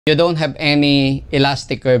You don't have any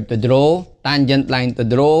elastic curve to draw, tangent line to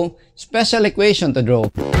draw, special equation to draw.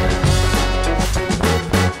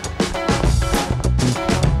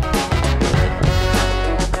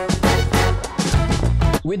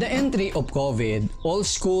 With the entry of COVID, all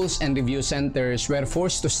schools and review centers were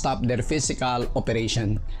forced to stop their physical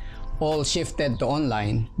operation. All shifted to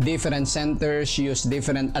online. Different centers use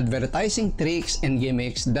different advertising tricks and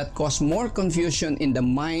gimmicks that cause more confusion in the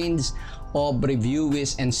minds of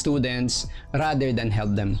reviewees and students rather than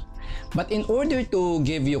help them. But in order to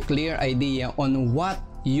give you clear idea on what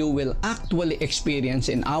you will actually experience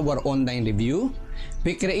in our online review,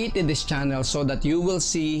 we created this channel so that you will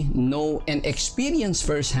see, know, and experience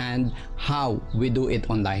firsthand how we do it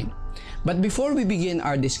online. But before we begin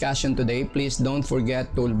our discussion today, please don't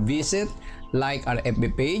forget to visit, like our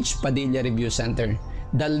FB page, Padilla Review Center.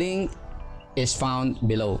 The link is found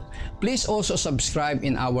below. Please also subscribe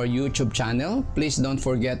in our YouTube channel. Please don't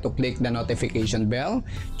forget to click the notification bell.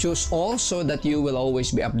 Choose all so that you will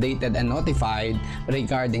always be updated and notified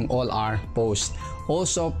regarding all our posts.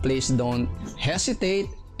 Also, please don't hesitate,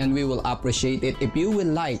 and we will appreciate it if you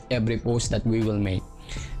will like every post that we will make.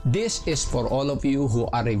 This is for all of you who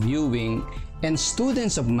are reviewing and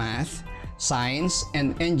students of math, science,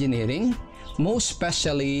 and engineering, most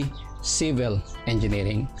especially civil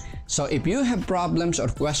engineering. So if you have problems or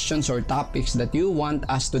questions or topics that you want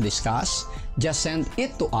us to discuss, just send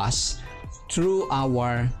it to us through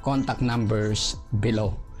our contact numbers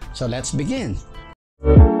below. So let's begin.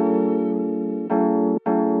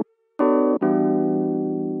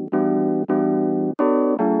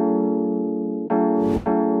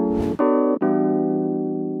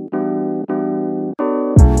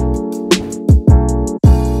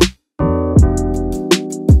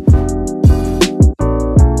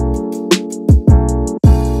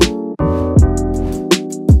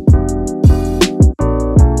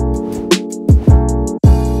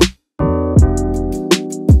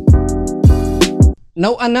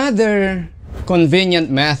 Now, another convenient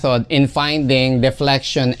method in finding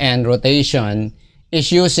deflection and rotation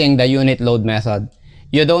is using the unit load method.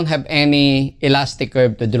 You don't have any elastic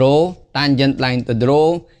curve to draw, tangent line to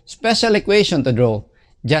draw, special equation to draw.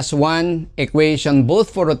 Just one equation both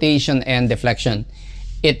for rotation and deflection.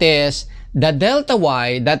 It is the delta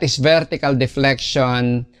y, that is vertical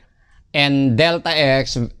deflection, and delta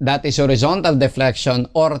x, that is horizontal deflection,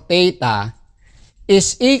 or theta,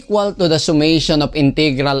 is equal to the summation of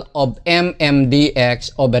integral of mm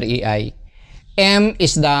dx over ei. M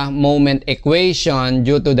is the moment equation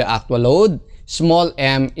due to the actual load. Small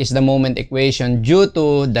m is the moment equation due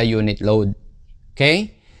to the unit load.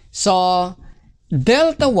 Okay? So,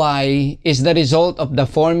 delta y is the result of the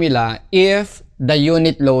formula if the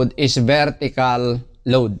unit load is vertical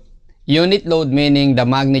load. Unit load meaning the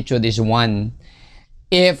magnitude is 1.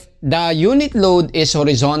 If the unit load is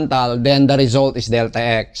horizontal, then the result is delta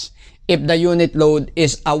x. If the unit load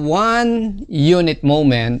is a 1 unit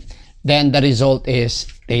moment, then the result is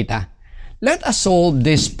theta. Let us solve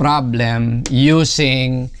this problem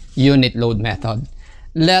using unit load method.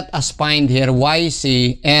 Let us find here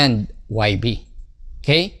yc and yb.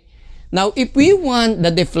 Okay? Now, if we want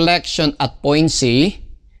the deflection at point C,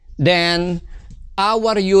 then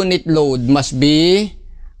our unit load must be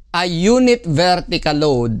a unit vertical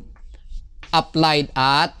load applied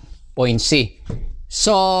at point C.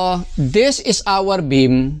 So, this is our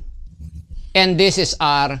beam and this is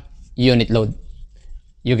our unit load.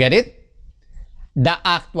 You get it? The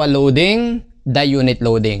actual loading, the unit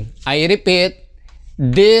loading. I repeat,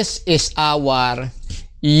 this is our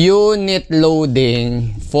unit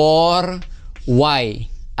loading for y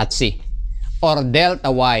at C, or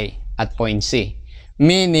delta y at point C,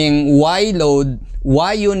 meaning y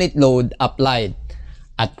unit load applied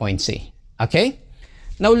at point C. Okay?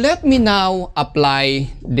 Now, let me now apply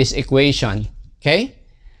this equation. Okay?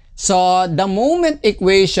 So, the moment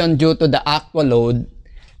equation due to the actual load,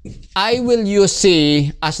 I will use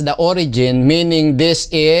C as the origin, meaning this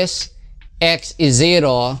is x is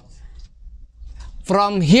 0.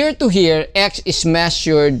 From here to here, x is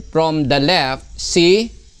measured from the left,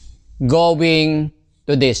 C, going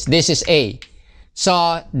to this. This is A.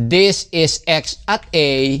 So, this is x at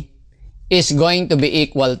A is going to be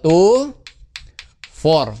equal to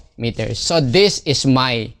 4 meters. So, this is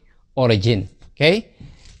my origin. Okay?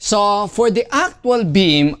 So, for the actual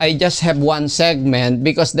beam, I just have one segment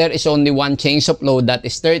because there is only one change of load, that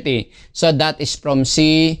is 30. So, that is from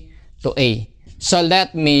C to A. So,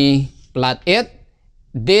 let me plot it.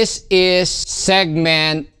 This is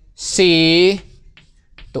segment C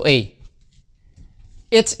to A.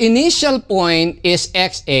 Its initial point is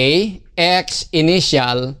XA, X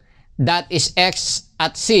initial, that is X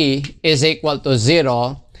at C is equal to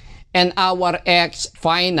 0, and our x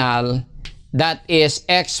final, that is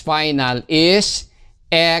x final, is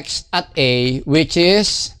x at A, which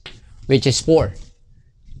is 4.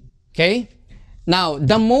 Okay? Now,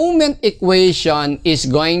 the moment equation is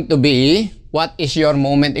going to be, what is your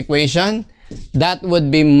moment equation? That would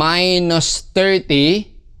be minus 30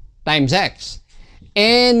 times x.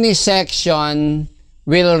 Any section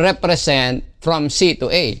will represent from C to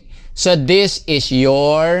A. So this is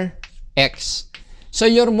your x. So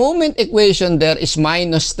your moment equation there is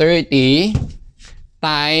minus 30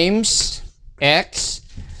 times x.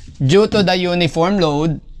 Due to the uniform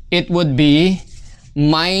load, it would be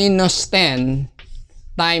minus 10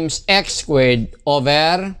 times x squared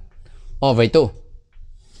over 2.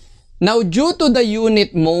 Now, due to the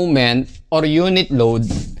unit moment or unit load,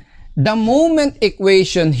 the moment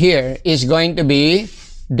equation here is going to be,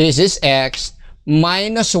 this is x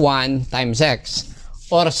minus 1 times x,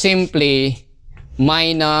 or simply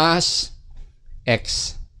minus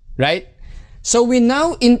x, right? So we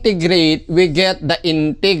now integrate, we get the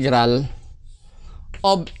integral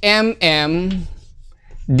of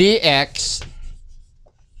dx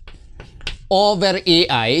over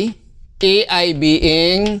ai, ai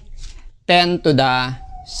being 10 to the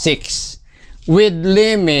 6, with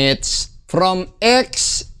limits from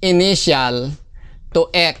x initial to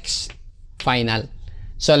x final.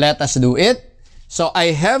 So let us do it. So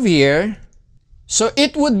I have here, so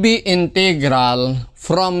it would be integral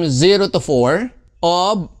from 0 to 4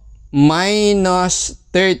 of minus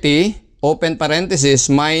 30, open parenthesis,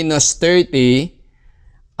 minus 30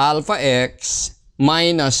 alpha x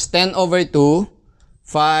minus 10 over 2,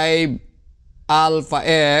 5 alpha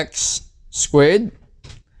x squared,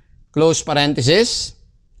 close parenthesis,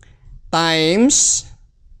 times,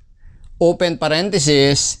 open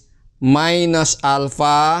parenthesis, minus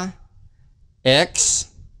alpha x,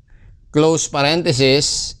 close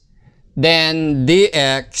parenthesis, then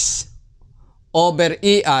dx over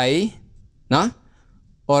ei, no?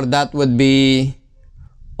 Or that would be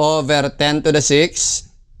over 10 to the 6.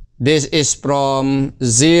 This is from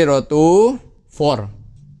 0 to 4.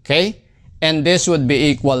 Okay? And this would be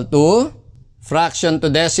equal to fraction to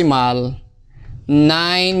decimal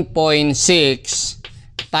 9.6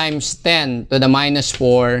 times 10 to the minus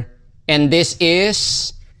 4. And this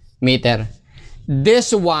is meter.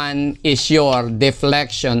 This one is your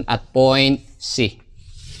deflection at point C.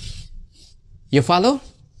 You follow?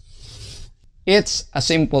 It's a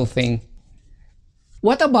simple thing.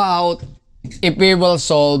 What about if we will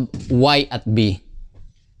solve y at B?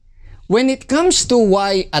 When it comes to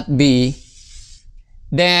y at B,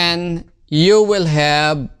 then you will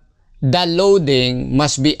have the loading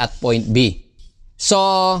must be at point B.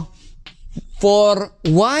 So, for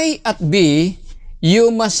y at B,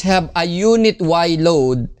 you must have a unit y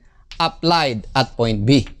load applied at point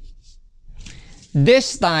B.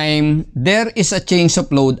 This time, there is a change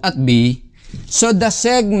of load at B, so the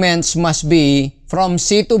segments must be from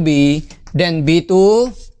C to B, then B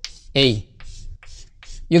to A.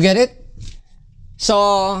 You get it?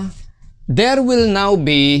 So, there will now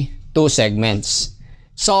be two segments.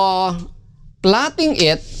 So, plotting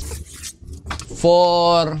it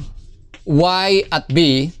for y at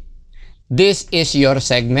B, this is your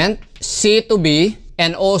segment, C to B,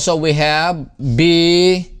 and also we have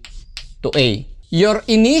B to A. Your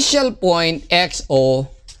initial point XO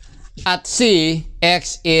at C,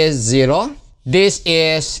 X is 0. This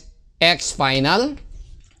is X final.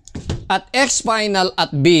 At X final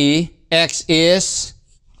at B, X is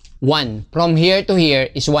 1. From here to here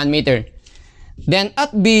is 1 meter. Then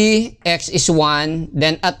at B, X is 1.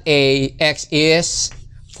 Then at A, X is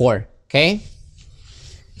 4. Okay?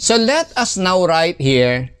 So let us now write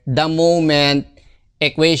here the moment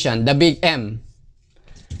equation, the big M.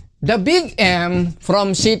 The big M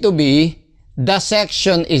from C to B, the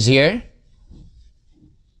section is here.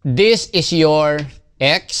 This is your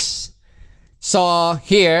X. So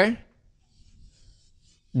here,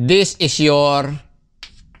 this is your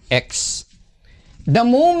X. The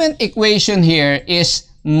moment equation here is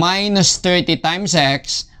minus 30 times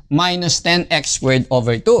X minus 10X squared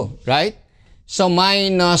over 2, right? So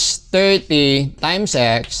minus 30 times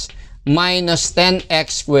X minus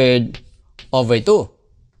 10X squared over 2.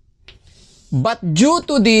 But due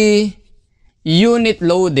to the unit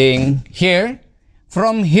loading here,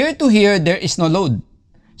 from here to here, there is no load.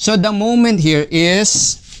 So the moment here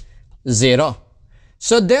is 0.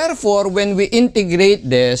 So therefore, when we integrate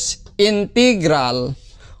this, integral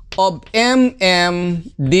of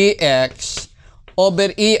dx over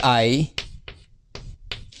ei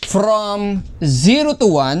from 0 to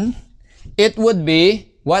 1, it would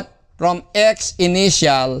be what? from x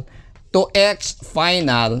initial to x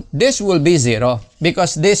final, this will be 0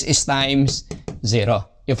 because this is times 0.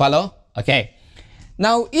 You follow? Okay.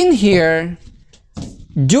 Now, in here,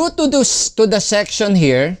 due to the section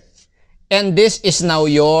here, and this is now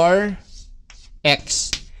your x.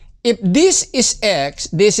 If this is x,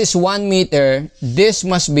 this is 1 meter, this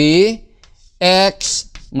must be x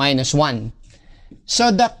minus 1. So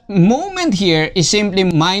the moment here is simply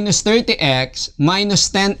minus 30x minus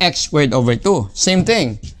 10x squared over 2. Same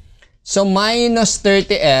thing. So minus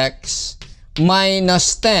 30x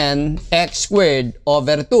minus 10x squared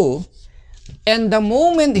over 2. And the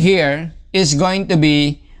moment here is going to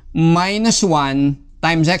be minus 1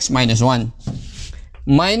 times x minus 1.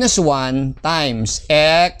 Minus 1 times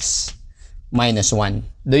x minus 1.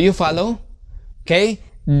 Do you follow? Okay.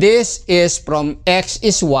 This is from x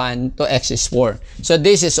is 1 to x is 4. So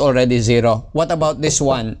this is already 0. What about this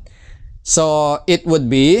one? So it would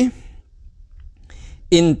be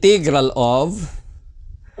integral of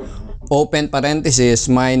open parenthesis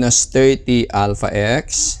minus 30 alpha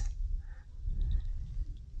x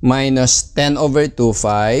minus 10 over 2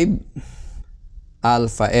 5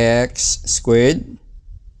 alpha x squared,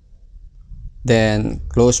 then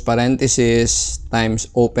close parenthesis times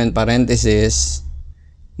open parenthesis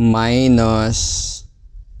minus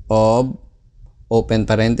of open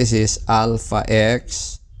parenthesis alpha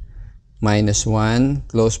x minus 1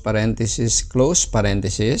 close parenthesis,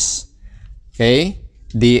 okay,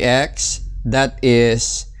 dx, that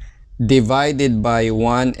is divided by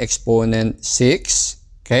 1 exponent 6,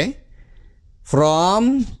 okay,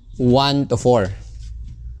 from 1 to 4.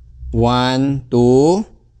 1 to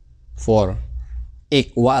 4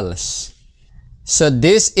 equals. So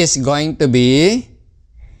this is going to be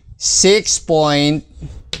 6.1875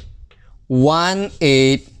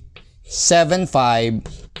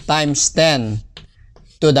 times 10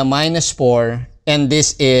 to the minus 4, and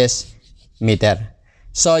this is meter.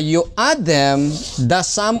 So you add them, the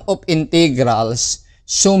sum of integrals,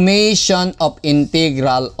 summation of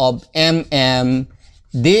integral of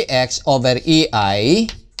dx over ei,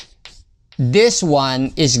 this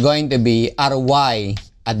one is going to be ry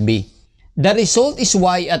at b. The result is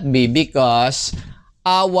y at b because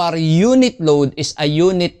our unit load is a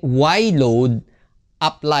unit y load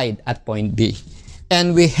applied at point B.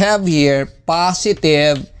 And we have here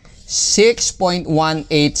positive 6.1875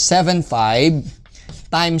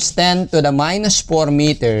 times 10 to the minus 4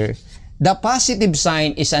 meter. The positive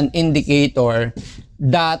sign is an indicator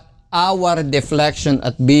that our deflection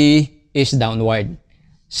at B is downward.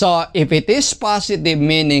 So if it is positive,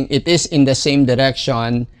 meaning it is in the same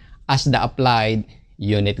direction as the applied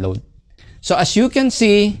unit load. So as you can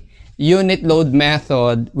see, unit load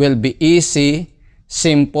method will be easy,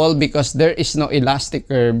 simple, because there is no elastic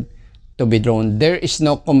curve to be drawn. There is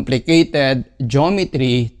no complicated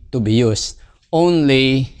geometry to be used.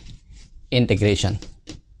 Only integration.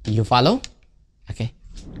 You follow? Okay.